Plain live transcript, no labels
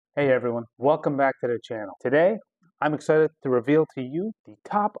Hey everyone, welcome back to the channel. Today, I'm excited to reveal to you the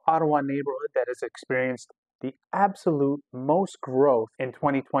top Ottawa neighborhood that has experienced the absolute most growth in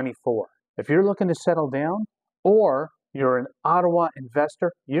 2024. If you're looking to settle down or you're an Ottawa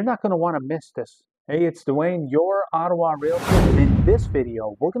investor, you're not going to want to miss this. Hey, it's Dwayne, your Ottawa Real Estate, and in this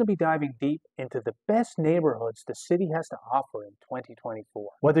video, we're going to be diving deep into the best neighborhoods the city has to offer in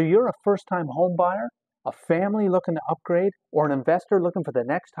 2024. Whether you're a first-time home buyer, a family looking to upgrade, or an investor looking for the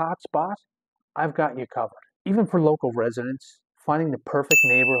next hot spot, I've got you covered. Even for local residents, finding the perfect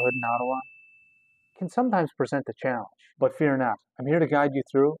neighborhood in Ottawa can sometimes present a challenge. But fear not, I'm here to guide you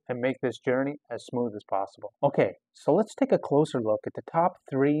through and make this journey as smooth as possible. Okay, so let's take a closer look at the top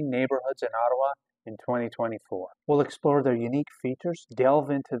 3 neighborhoods in Ottawa in 2024. We'll explore their unique features, delve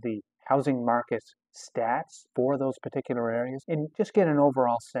into the housing market stats for those particular areas, and just get an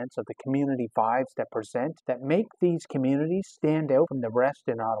overall sense of the community vibes that make these communities stand out from the rest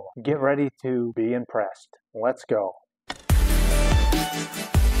in Ottawa. Get ready to be impressed. Let's go.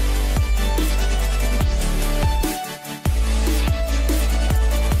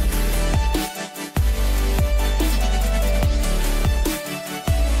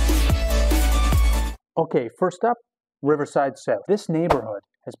 Okay, first up, Riverside South. This neighborhood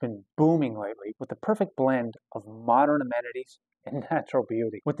has been booming lately with the perfect blend of modern amenities and natural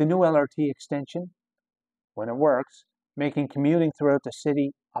beauty. With the new LRT extension, when it works, making commuting throughout the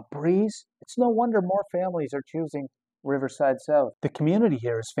city a breeze, it's no wonder more families are choosing Riverside South. The community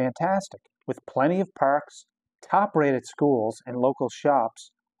here is fantastic. With plenty of parks, top-rated schools, and local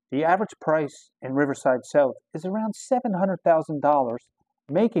shops, the average price in Riverside South is around $700,000,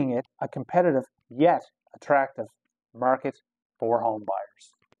 making it a competitive yet attractive market for home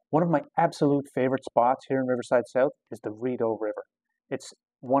buyers. One of my absolute favorite spots here in Riverside South is the Rideau River. It's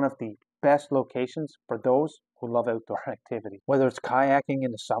one of the best locations for those who love outdoor activity. Whether it's kayaking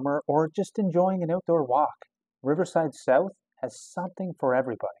in the summer or just enjoying an outdoor walk, Riverside South has something for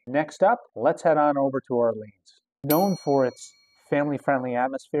everybody. Next up, let's head on over to Orleans. Known for its family-friendly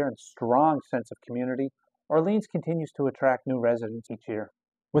atmosphere and strong sense of community, Orleans continues to attract new residents each year.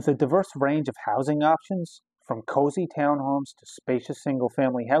 With a diverse range of housing options, from cozy townhomes to spacious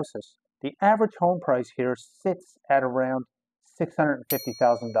single-family houses, the average home price here sits at around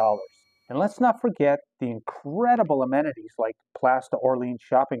 $650,000. And let's not forget the incredible amenities like Place d'Orleans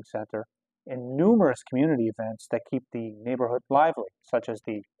Shopping Center and numerous community events that keep the neighborhood lively, such as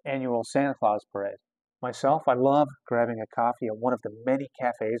the annual Santa Claus Parade. Myself, I love grabbing a coffee at one of the many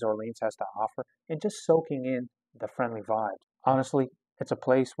cafes Orleans has to offer and just soaking in the friendly vibes. Honestly, it's a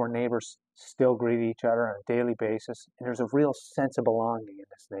place where neighbors still greet each other on a daily basis, and there's a real sense of belonging in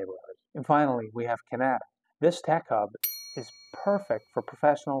this neighborhood. And finally, we have Kanata. This tech hub is perfect for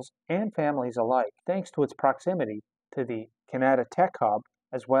professionals and families alike, thanks to its proximity to the Kanata Tech Hub,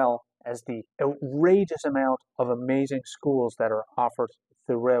 as well as the outrageous amount of amazing schools that are offered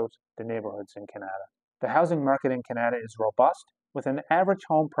throughout the neighborhoods in Kanata. The housing market in Kanata is robust, with an average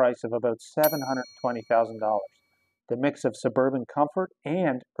home price of about $720,000. The mix of suburban comfort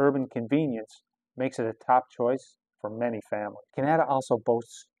and urban convenience makes it a top choice for many families. Kanata also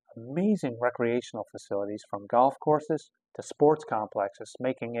boasts amazing recreational facilities, from golf courses to sports complexes,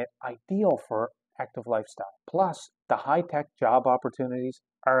 making it ideal for active lifestyle. Plus, the high-tech job opportunities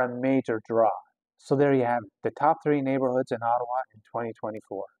are a major draw. So there you have it, the top 3 neighborhoods in Ottawa in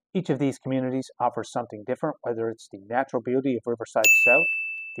 2024. Each of these communities offers something different, whether it's the natural beauty of Riverside South,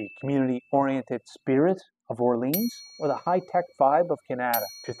 the community-oriented spirit of Orleans, or the high-tech vibe of Kanata.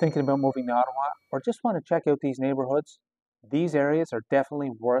 If you're thinking about moving to Ottawa or just want to check out these neighborhoods, these areas are definitely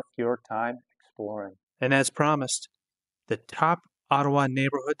worth your time exploring. And as promised, the top Ottawa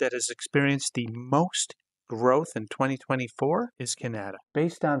neighborhood that has experienced the most growth in 2024 is Kanata.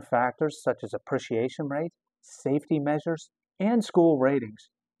 Based on factors such as appreciation rate, safety measures, and school ratings,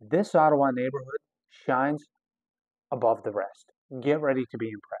 this Ottawa neighborhood shines above the rest. Get ready to be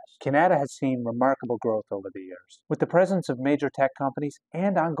impressed. Kanata has seen remarkable growth over the years. With the presence of major tech companies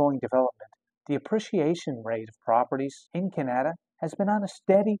and ongoing development, the appreciation rate of properties in Kanata has been on a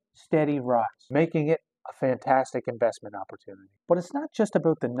steady rise, making it a fantastic investment opportunity. But it's not just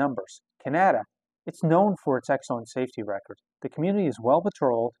about the numbers. Kanata, it's known for its excellent safety record. The community is well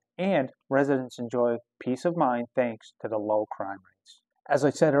patrolled, and residents enjoy peace of mind thanks to the low crime rates. As I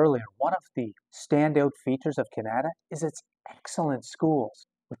said earlier, one of the standout features of Kanata is its excellent schools.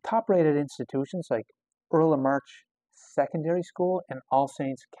 With top-rated institutions like Earl of March Secondary School and All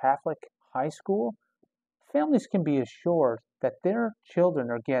Saints Catholic High School, families can be assured that their children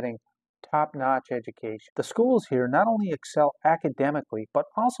are getting top-notch education. The schools here not only excel academically, but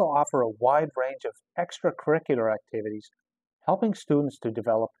also offer a wide range of extracurricular activities helping students to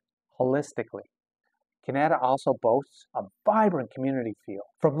develop holistically. Kanata also boasts a vibrant community feel,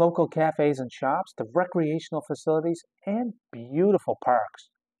 from local cafes and shops to recreational facilities and beautiful parks.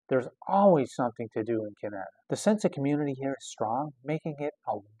 There's always something to do in Kanata. The sense of community here is strong, making it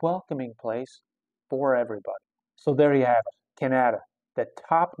a welcoming place for everybody. So there you have it, Kanata, the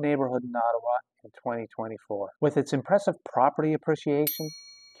top neighborhood in Ottawa in 2024. With its impressive property appreciation,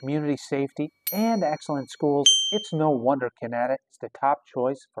 community safety, and excellent schools, it's no wonder Kanata is the top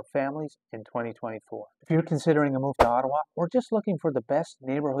choice for families in 2024. If you're considering a move to Ottawa or just looking for the best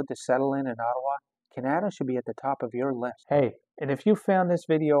neighborhood to settle in Ottawa, Kanata should be at the top of your list. Hey, and if you found this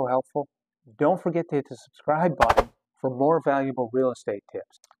video helpful, don't forget to hit the subscribe button for more valuable real estate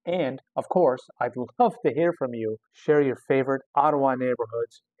tips. And, of course, I'd love to hear from you. Share your favorite Ottawa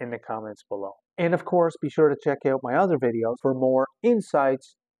neighborhoods in the comments below. And, of course, be sure to check out my other videos for more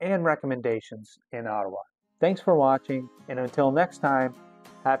insights and recommendations in Ottawa. Thanks for watching, and until next time,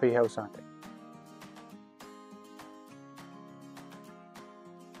 happy house hunting.